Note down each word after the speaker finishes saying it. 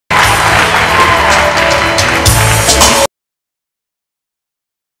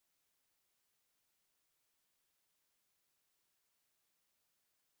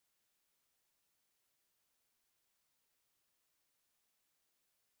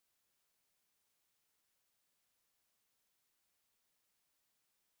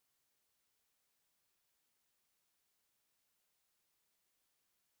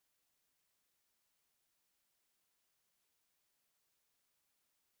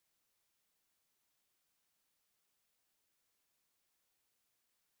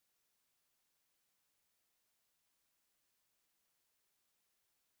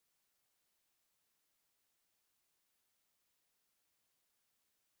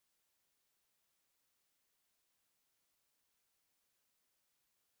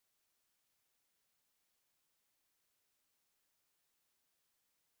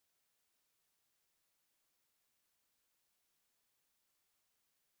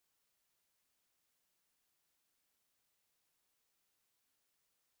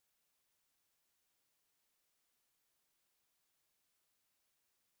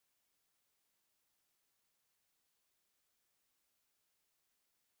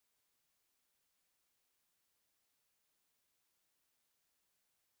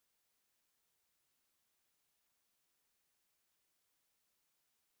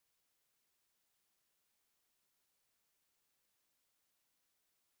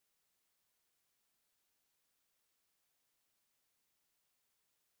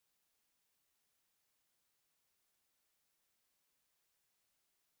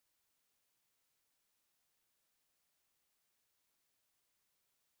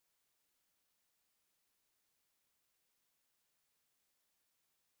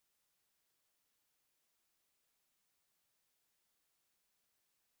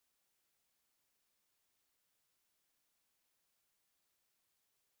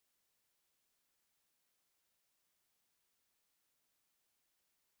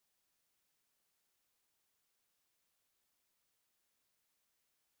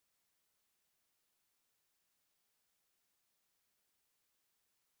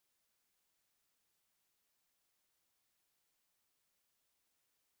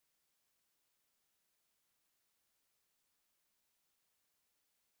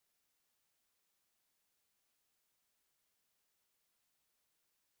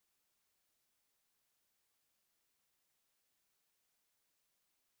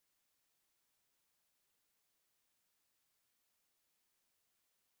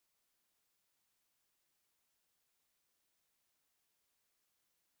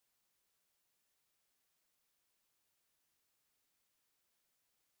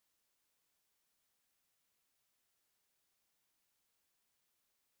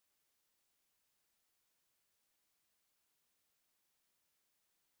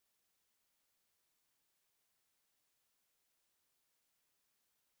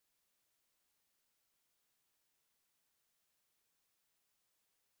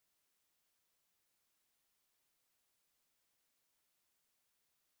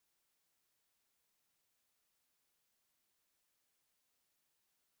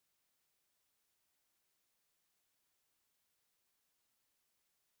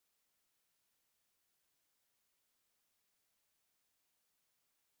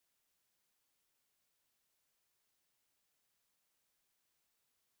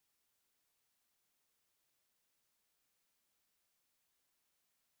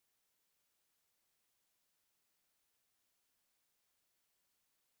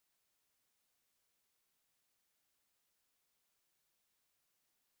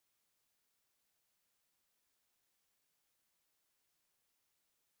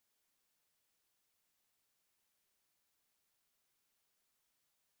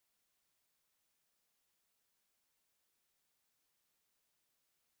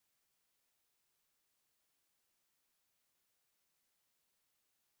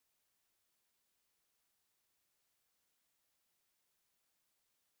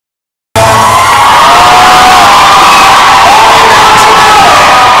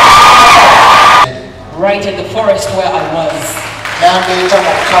right in the forest where I was. Brought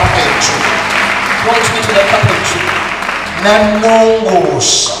me to the carpentry.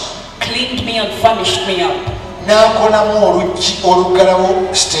 Cleaned me and furnished me up.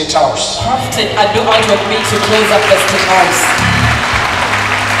 State House. Crafted a door out of me to close up the State House.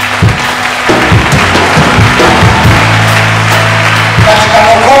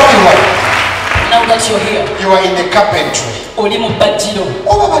 Now that you're here, you are in the carpentry. I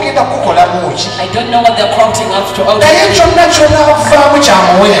don't know what they're crafting up to out of me.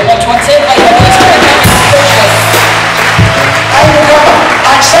 But whatever you're going to do is precious.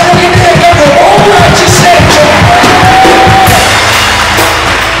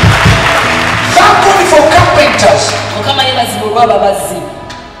 Thank God for carpenters.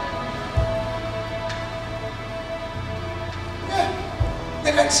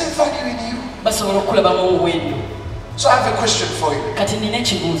 They can see value in you. So I have a question for you.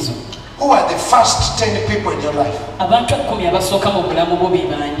 Who are the first 10 people in your life?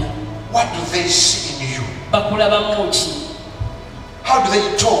 What do they see in you? How do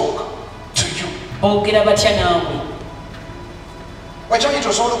they talk to you? Wakimanyi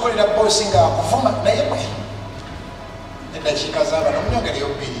osobola okukolera boosi nga akuvuma naye mwe eddakiika z'abana omunyongereyo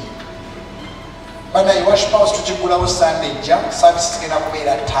bbiri banaye worship house tukigulawo Sunday ejja services zigenda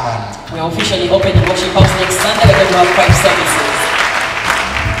kubeera 5. We are officially open the worship house next Sunday. We're going to have 5 services.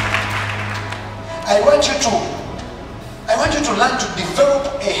 I want you to learn to develop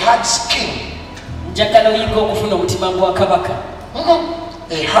a hard skin.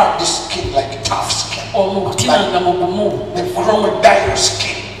 A hard skin, like tough skin. Like the crocodile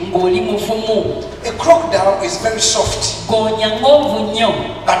skin. A crocodile is very soft,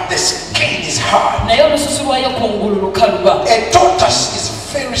 but the skin is hard. A tortoise is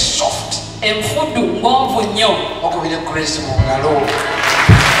very soft.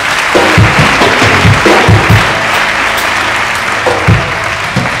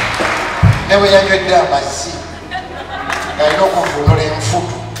 Never yanywedde amazzi galina okuvunula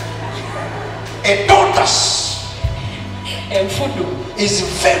enfudu. A tortoise is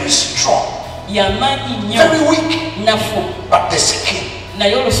very strong, very weak, but the skin.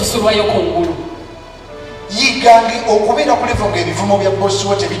 Yigange okubeera ku level ng'ebivumo bya bosi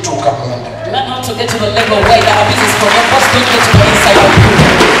wo tebituuka munda. Learn how to get to the level where the abuses from your boss don't get to the inside of you.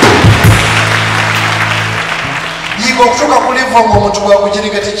 Yiga okutuuka ku level ng'omuntu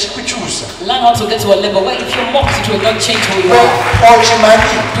bw'akujiriga tekikukyusa. Learn how to get to a level where if you're mocked it will not change who you are.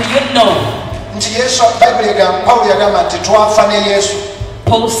 Okimanyi Do you know? nti Yesu Bayibuli egamba Pawulo yagamba nti twafa ne Yesu.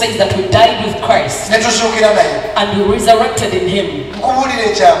 Paul says that we died with Christ ne tuzuukira naye. and we resurrected in him. Nkubuulira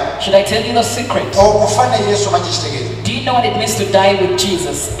ekyamu. Should I tell you the secret? Okufa ne Yesu manyi kitegeeza. Do you know what it means to die with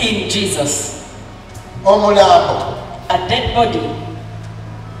Jesus, in Jesus? Omulambo A dead body,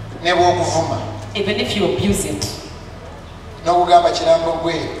 ne bw'okuvuma even if you abuse it, n'okugamba kirambo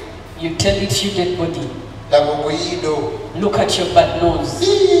gwe you tell it you dead body, laba oguyiindo look at your bad nose.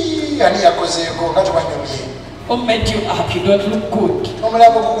 ani yakozeeko nga tewanyumye. Who made you up? You don't look good.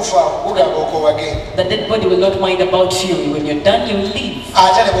 Omulambo gukufa gugamba okowagenda. The dead body will not mind about you. When you're done, you leave.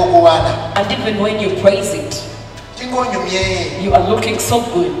 Ate ne bw'oguwaana And even when you praise it, ting'onyumye. you are looking so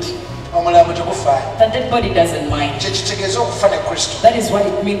good. Omulambo tegufaayo. The dead body doesn't mind. Kyekitegeeza okufa ne Kristo. That is what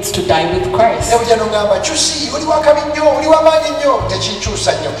it means to die with Christ. Ne bujja n'ogamba kyusi oli wakabi nnyo oli wamaanyi nnyo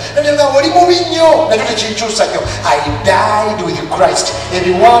tekinkyusa nnyo. Ne bujja n'ogamba oli mubi nnyo nakyo tekinkyusa nnyo. I died with Christ.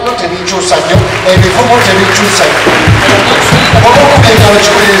 Ebiwaano tebinkyusa nnyo, ebivumo tebinkyusa nnyo. Oba okugenda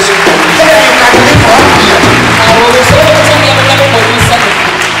ekikolezo.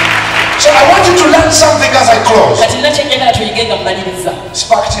 So I want you to learn something as I close.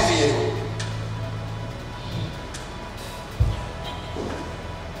 Spark TV.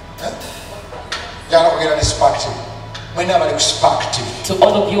 Spark TV. When Spark TV. To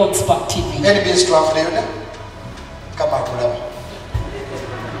all of you on Spark TV. NBS to Africa. Come on, brother.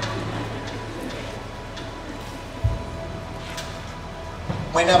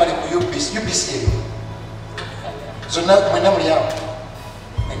 When I'm UBC. So now when I'm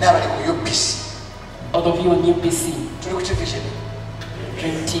UBC. All of you on UBC. Television.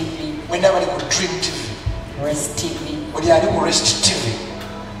 Dream TV. When I'm Dream TV. Rest TV. When you're Rest TV.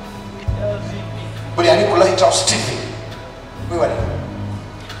 When you're Lighthouse TV. We were.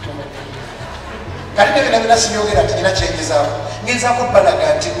 Kati nebina sinyogera ati nina kyengezaako ngezaako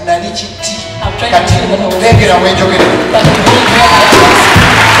balaga nti nali kiti kati lengera wenjogera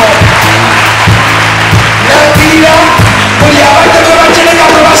nangirira buli abadde bwe batereka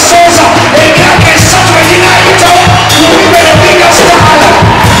bwe basooza emyaka esatu eginayitawo mubibere binga sitaala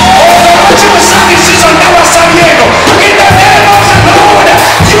ogaaki musangisi zonna wasabye eno in the name of the Lord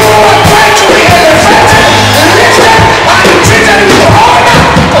you are going to be elevated.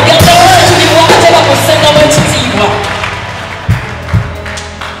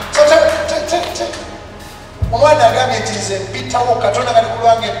 nti nze mpitawo katonda nga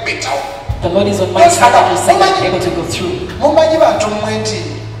likulwange mpitawo. The Lord is on my side and you say I'm able to go through. Mumanyi bantu mmwe nti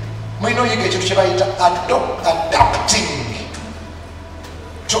mulina oyiga ekintu kye bayita adapting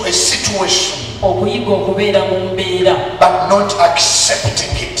to a situation. Okuyiga okubeera mu mbeera. But not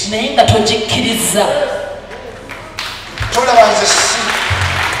accepting it. Naye nga togikkiriza. Tolaba nze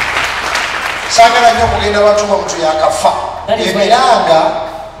saagala nnyo okugenda watuma omuntu yakafa. Emiranga.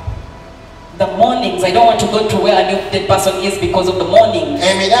 The mornings, I don't want to go to where a new dead person is because of the mornings.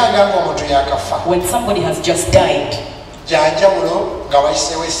 When somebody has just died, they are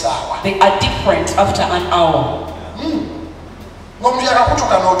different after an hour.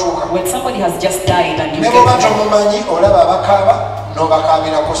 When somebody has just died and you get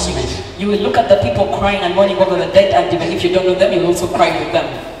you will look at the people crying and mourning over the dead, and even if you don't know them, you will also cry with them.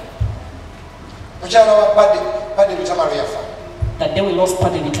 That day we lost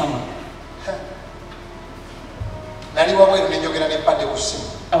Paddy Vitama. I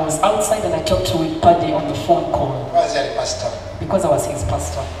was outside and I talked with Paddy on the phone call because I was his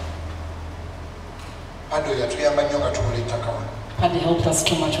pastor. Paddy helped us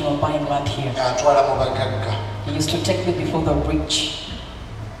too much when we were buying land here. He used to take me before the rich.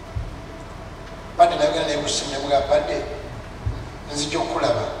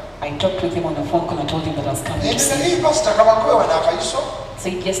 I talked with him on the phone call and told him that I was coming to see him.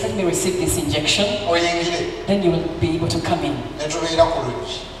 Said, yes, let me receive this injection. Then you will be able to come in.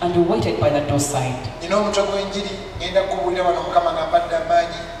 And we waited by the door side.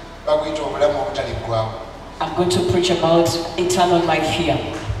 I'm going to preach about eternal life here.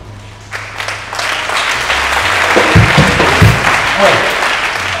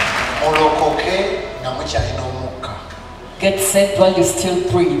 Get saved while you still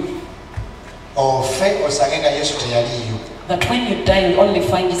breathe. That when you die, you only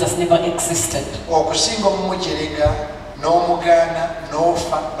find Jesus never existed. Rather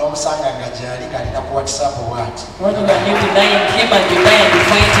than you denying him and you die and you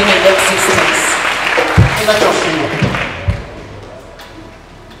find him in existence. I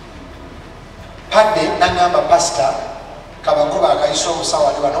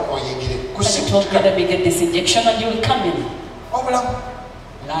told me that we get this injection and you will come in.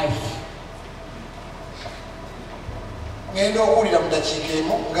 Life. I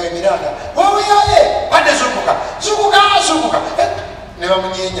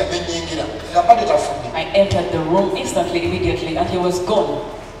entered the room instantly, immediately, and he was gone.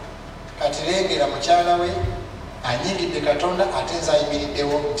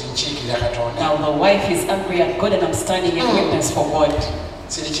 Now the wife is angry at God and I'm standing in witness for God.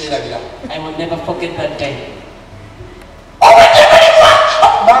 I will never forget that day.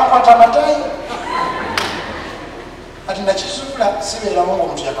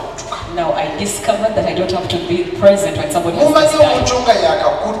 Now I discovered that I don't have to be present when somebody has died.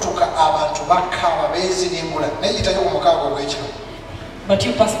 But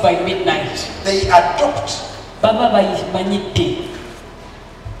you pass by midnight. They adopt. Baba Manite.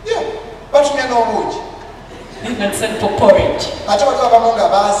 Yeah, but me no wood. You can send for porridge.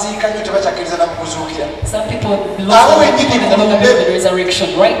 Some people lost the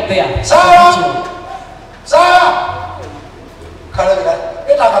resurrection right there.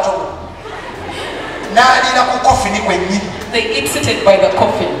 They eat seated by the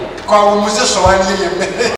coffin.